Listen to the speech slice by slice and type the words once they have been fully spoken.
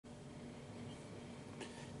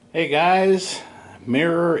Hey guys,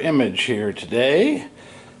 mirror image here today.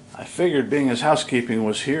 I figured being as housekeeping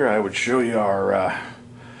was here, I would show you our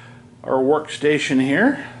workstation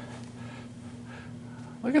here.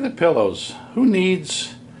 Look at the pillows. Who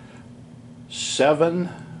needs 7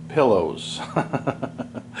 pillows?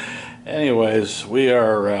 Anyways, we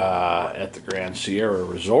are at the Grand Sierra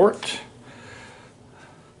Resort.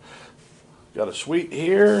 Got a suite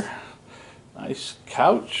here. Nice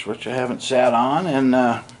couch, which I haven't sat on, and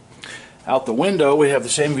out the window we have the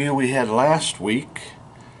same view we had last week.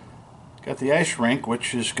 Got the ice rink,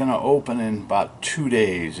 which is going to open in about 2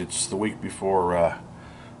 days. It's the week before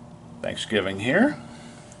Thanksgiving here.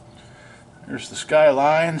 There's the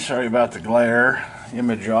skyline. Sorry about the glare.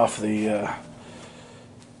 Image off the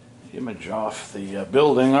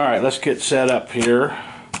building. All right, let's get set up here.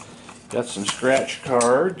 Got some scratch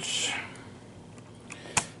cards.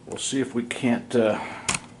 We'll see if we can't.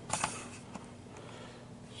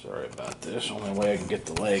 Sorry about this. Only way I can get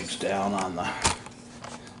the legs down on the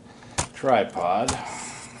tripod.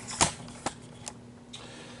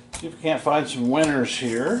 See if we can't find some winners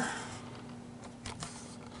here.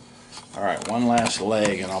 Alright, one last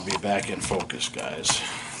leg and I'll be back in focus, guys.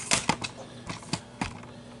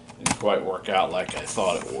 Didn't quite work out like I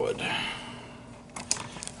thought it would.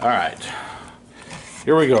 Alright,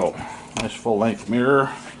 here we go. Nice full-length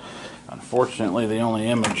mirror. Unfortunately, the only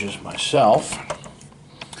image is myself.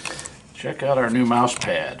 Check out our new mouse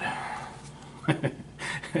pad.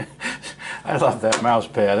 I love that mouse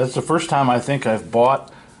pad. That's the first time I think I've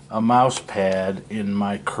bought a mouse pad in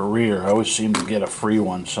my career. I always seem to get a free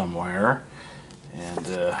one somewhere, and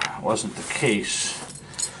it wasn't the case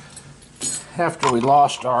after we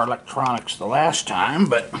lost our electronics the last time.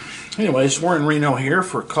 But anyways, we're in Reno here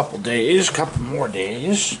for a couple more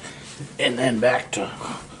days, and then back to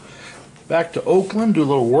Oakland, do a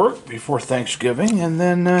little work before Thanksgiving, and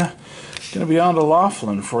then going to be on to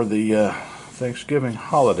Laughlin for the Thanksgiving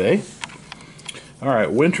holiday. Alright,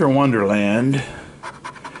 Winter Wonderland.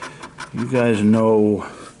 You guys know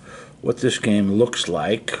what this game looks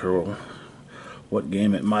like, or what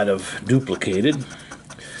game it might have duplicated.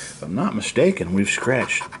 If I'm not mistaken, we've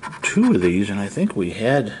scratched 2 of these, and I think we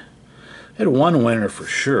had one winner for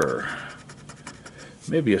sure.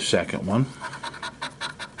 Maybe a second one.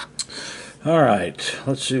 Alright,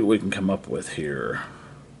 let's see what we can come up with here.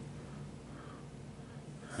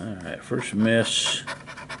 Alright, first miss.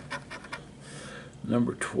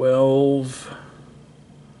 Number 12.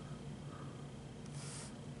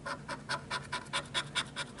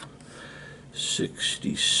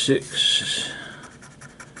 $66.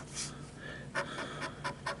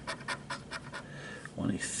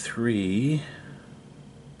 23.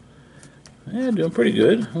 Yeah, doing pretty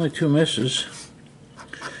good. Only 2 misses.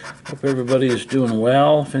 Hope everybody is doing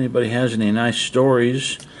well. If anybody has any nice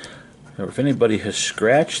stories, or if anybody has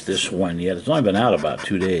scratched this one yet, it's only been out about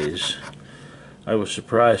 2 days. I was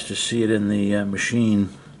surprised to see it in the machine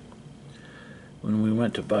when we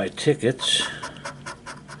went to buy tickets.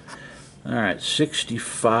 Alright,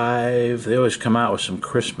 65. They always come out with some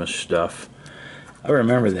Christmas stuff. I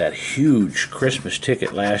remember that huge Christmas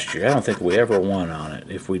ticket last year. I don't think we ever won on it.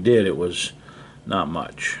 If we did, it was not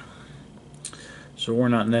much. So we're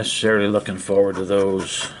not necessarily looking forward to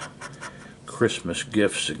those Christmas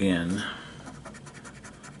gifts again.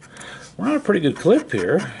 We're on a pretty good clip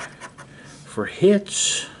here for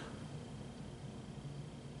hits.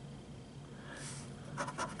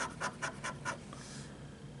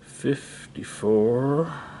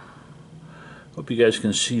 $54. Hope you guys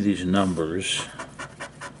can see these numbers.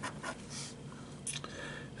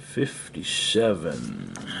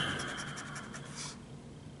 57.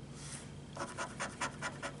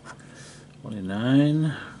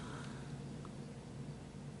 29.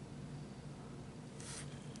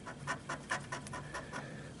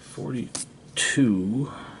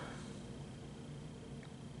 42.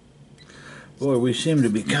 Boy, we seem to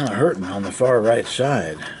be kind of hurting on the far right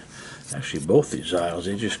side. Actually, both these aisles,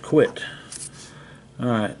 they just quit.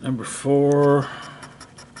 Alright, number 4.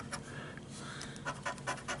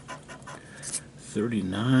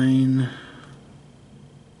 39.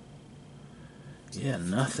 Yeah,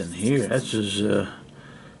 nothing here. This is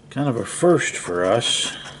kind of a first for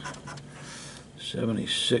us.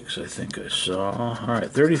 76, I think I saw.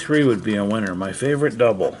 Alright, 33 would be a winner. My favorite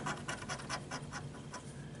double.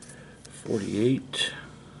 48.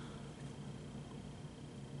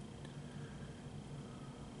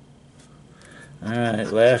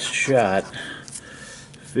 Alright, last shot.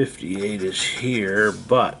 58 is here,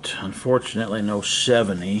 but unfortunately no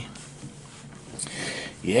 70.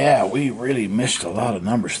 Yeah, we really missed a lot of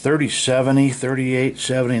numbers. 30, 70, 38,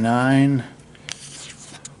 79.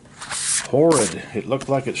 horrid. It looked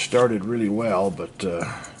like it started really well, but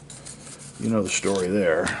you know the story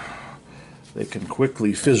there. They can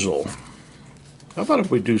quickly fizzle. How about if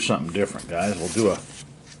we do something different, guys?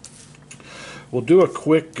 We'll do a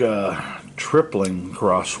quick tripling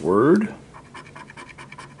crossword,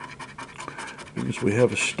 because we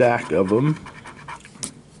have a stack of them.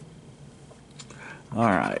 All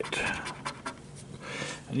right.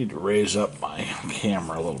 I need to raise up my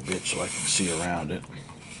camera a little bit so I can see around it.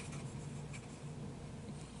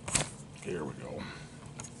 There we go.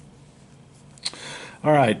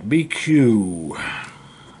 All right, BQ.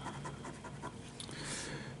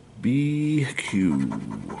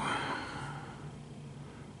 BQ.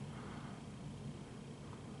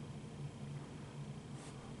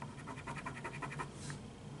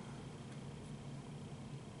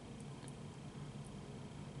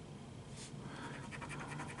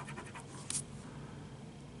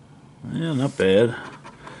 Yeah, not bad.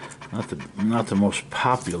 Not the most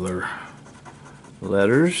popular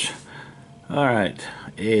letters. All right,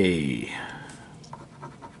 A.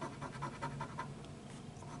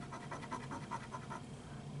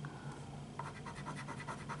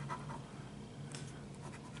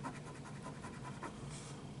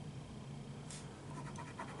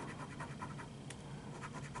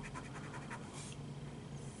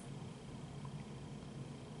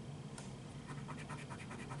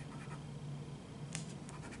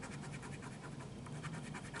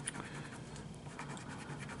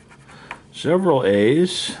 Several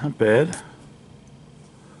A's, not bad.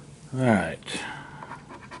 All right.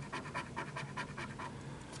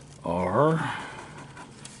 R.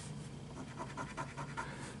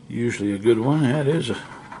 Usually a good one. That is a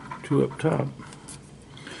 2 up top.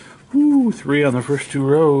 Ooh, 3 on the first 2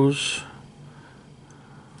 rows.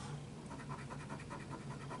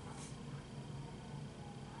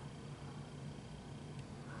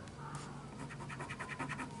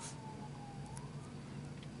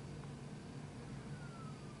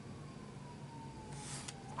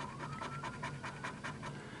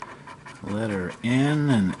 Letter N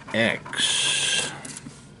and X.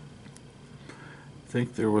 I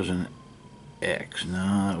think there was an X.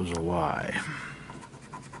 No, it was a Y.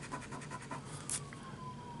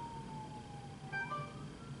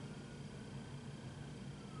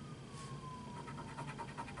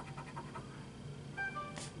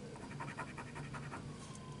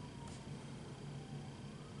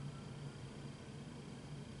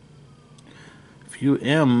 A few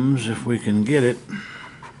M's if we can get it.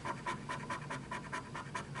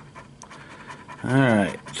 All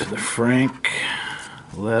right, to the Frank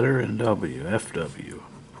letter and W, FW.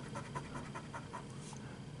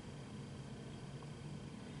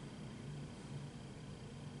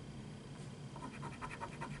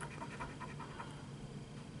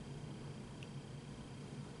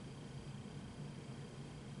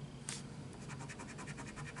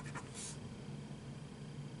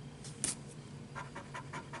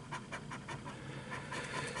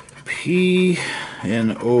 P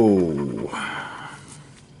and O.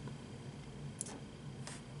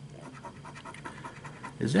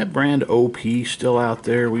 Is that brand OP still out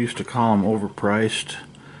there? We used to call them overpriced.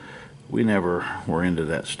 We never were into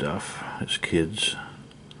that stuff as kids.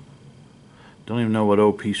 Don't even know what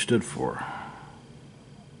OP stood for.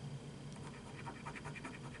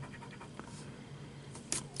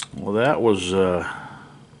 Well, that was a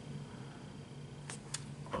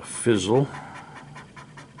fizzle.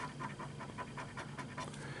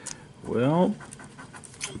 Well,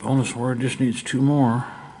 bonus word just needs 2 more.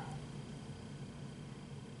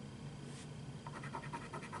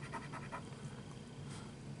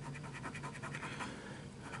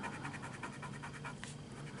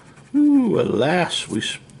 Ooh, alas,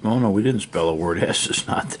 oh no, we didn't spell a word. S is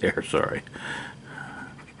not there, sorry.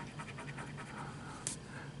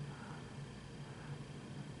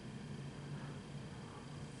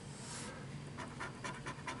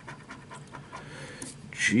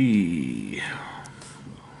 G.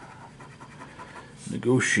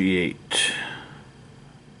 Negotiate.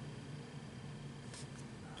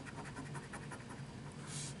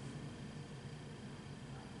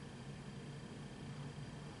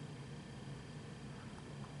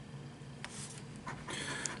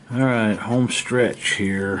 All right, home stretch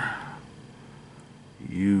here.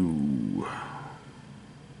 U.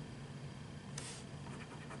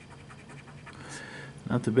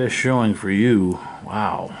 Not the best showing for you.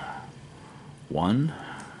 Wow. 1.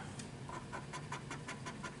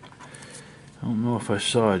 I don't know if I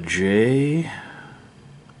saw a J.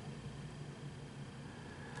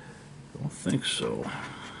 Don't think so.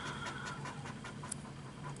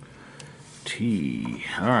 T.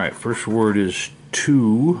 All right, first word is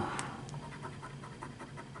 2.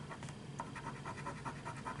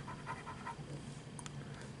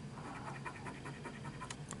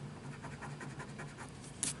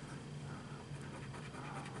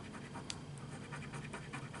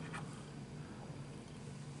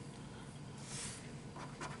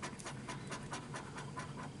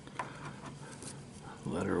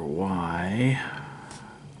 letter Y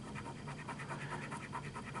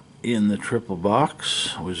in the triple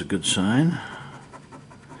box, always a good sign.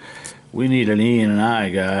 We need an E and an I,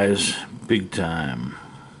 guys, big time.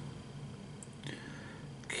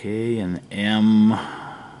 K and M.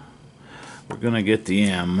 We're gonna get the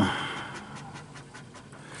M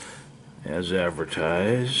as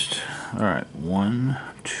advertised. All right, 1,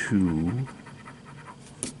 2.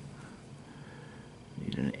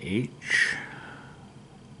 Need an H.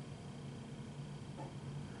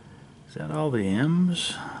 Is that all the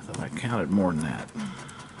M's? I thought I counted more than that.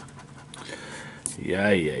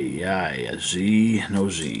 Yeah. Z, no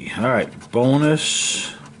Z. All right,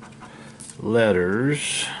 bonus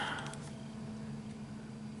letters.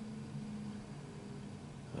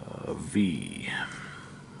 V.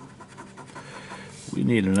 We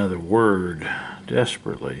need another word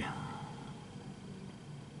desperately.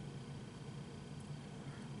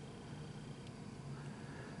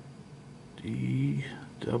 D,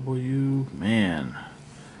 W, man.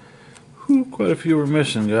 Whew, quite a few we're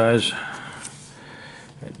missing, guys.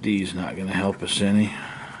 That D's not going to help us any.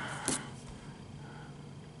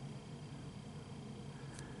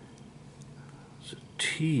 It's a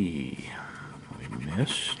T. We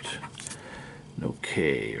missed. No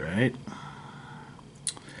K, right?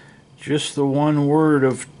 Just the one word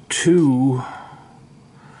of 2.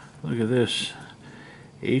 Look at this.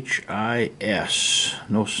 H-I-S.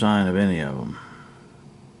 No sign of any of them.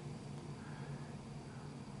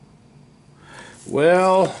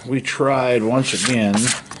 Well, we tried once again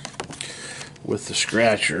with the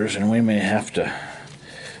scratchers, and we may have to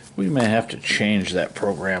change that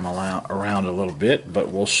program around a little bit, but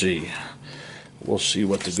we'll see. We'll see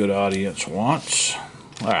what the good audience wants.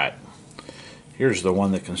 All right. Here's the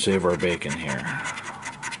one that can save our bacon here.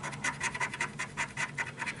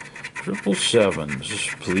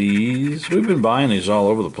 777s, please. We've been buying these all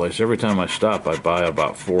over the place. Every time I stop, I buy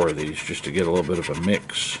about 4 of these just to get a little bit of a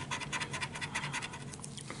mix.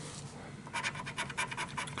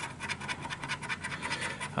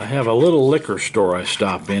 I have a little liquor store I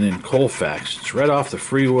stop in Colfax. It's right off the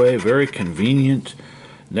freeway, very convenient,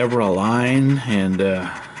 never a line, and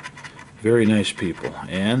very nice people.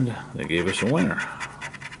 And they gave us a winner.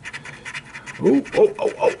 Oh.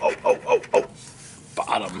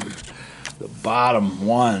 Bottom. The bottom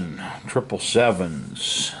one.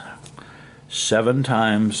 777s. 7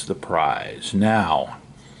 times the prize. Now,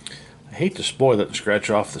 I hate to spoil it and scratch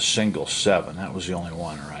off the single 7. That was the only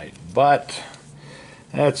one, right? But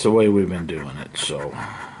that's the way we've been doing it, so.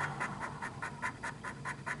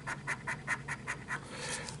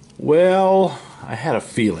 Well, I had a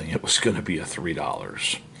feeling it was going to be a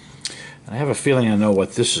 $3. And I have a feeling I know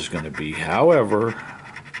what this is going to be. However,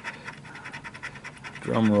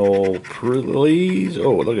 drum roll, please.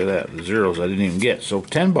 Oh, look at that. The zeros I didn't even get. So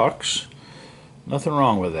 $10. Nothing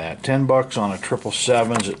wrong with that. $10 on a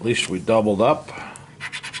 777s. At least we doubled up.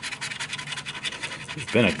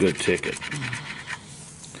 It's been a good ticket.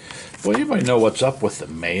 Well, anybody know what's up with the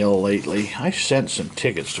mail lately? I sent some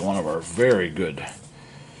tickets to one of our very good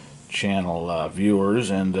channel viewers,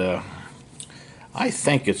 and I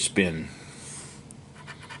think it's been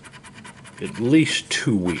at least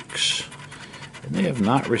 2 weeks, and they have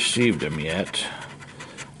not received them yet.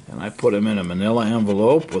 And I put them in a manila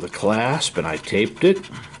envelope with a clasp, and I taped it.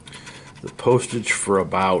 The postage for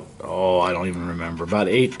about, I don't even remember, about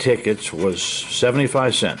 8 tickets was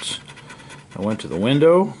 75 cents. I went to the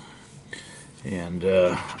window, and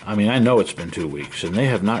I know it's been 2 weeks, and they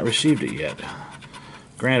have not received it yet.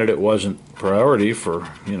 Granted, it wasn't priority for,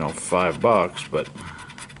 $5, but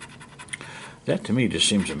that to me just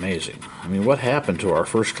seems amazing. I mean, what happened to our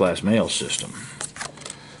first-class mail system?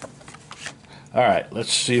 All right,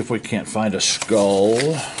 let's see if we can't find a skull.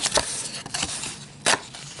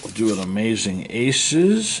 We'll do an amazing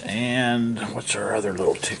aces, and what's our other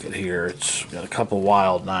little ticket here? It's got a couple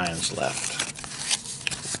wild 9s left.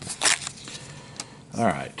 All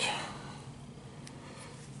right.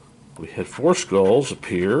 We had 4 skulls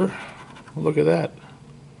appear. Look at that.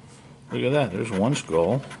 Look at that. There's 1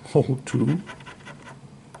 skull. 2.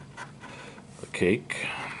 A cake.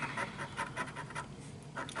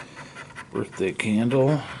 Birthday candle.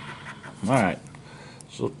 All right.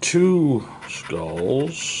 So 2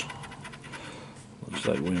 skulls. Looks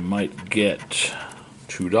like we might get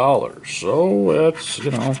 $2. So that's,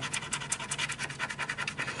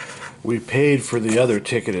 we paid for the other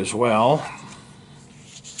ticket as well.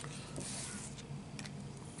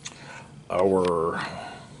 Our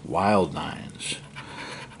wild 9s.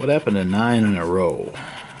 What happened to 9 in a row?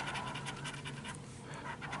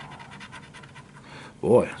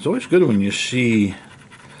 Boy, it's always good when you see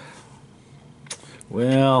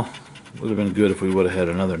Well, would have been good if we would have had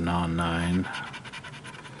another non-9.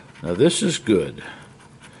 Now this is good.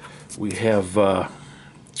 We have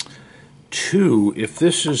 2. If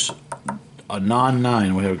this is a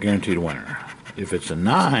non-9, we have a guaranteed winner. If it's a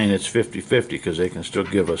 9, it's 50-50 because they can still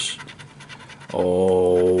give us,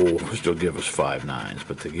 still give us 5 9s,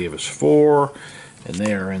 but they gave us 4, and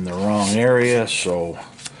they are in the wrong area, so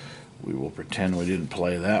we will pretend we didn't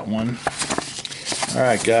play that one. All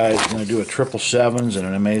right, guys, we're going to do a triple sevens and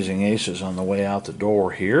an amazing aces on the way out the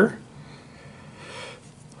door here.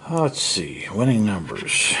 Let's see, winning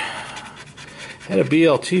numbers. Had a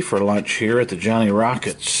BLT for lunch here at the Johnny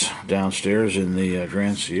Rockets downstairs in the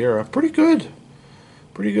Grand Sierra. Pretty good.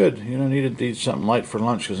 Pretty good. You know, needed to eat something light for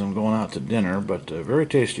lunch because I'm going out to dinner, but very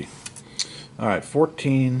tasty. All right,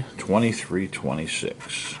 14, 23,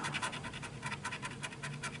 26.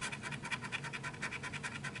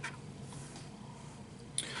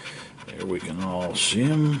 There we can all see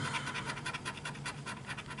them.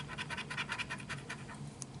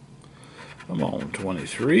 Come on,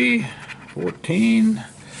 23, 14,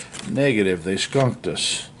 negative. They skunked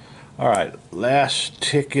us. All right, last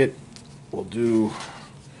ticket. We'll do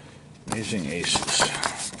amazing aces.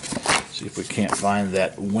 See if we can't find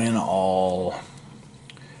that win all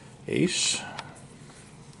ace.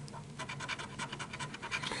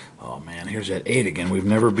 Oh man, here's that 8 again. We've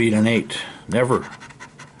never beat an 8. Never.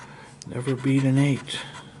 Never beat an 8.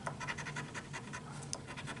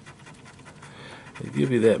 They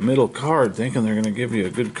give you that middle card thinking they're going to give you a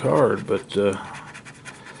good card, but it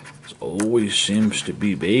always seems to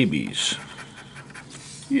be babies.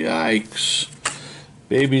 Yikes.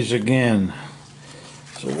 Babies again.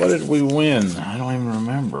 So what did we win? I don't even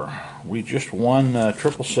remember. We just won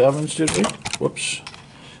triple sevens, did we? Whoops.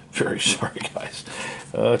 Very sorry, guys.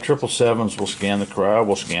 Triple sevens, we'll scan the crowd.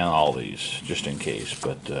 We'll scan all these, just in case.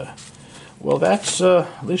 But, well, that's,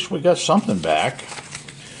 at least we got something back.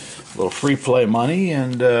 A little free play money,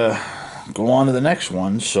 and go on to the next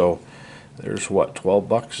one. So there's, what, 12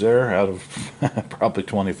 bucks there out of probably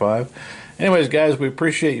 25. Anyways, guys, we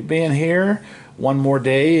appreciate you being here. One more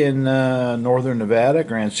day in northern Nevada,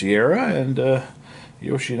 Grand Sierra, and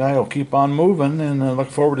Yoshi and I will keep on moving, and look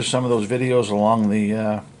forward to some of those videos along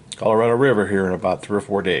the Colorado River here in about 3 or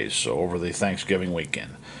 4 days, so over the Thanksgiving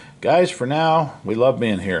weekend. Guys, for now, we love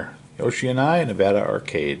being here. Yoshi and I, Nevada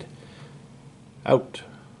Arcade. Out.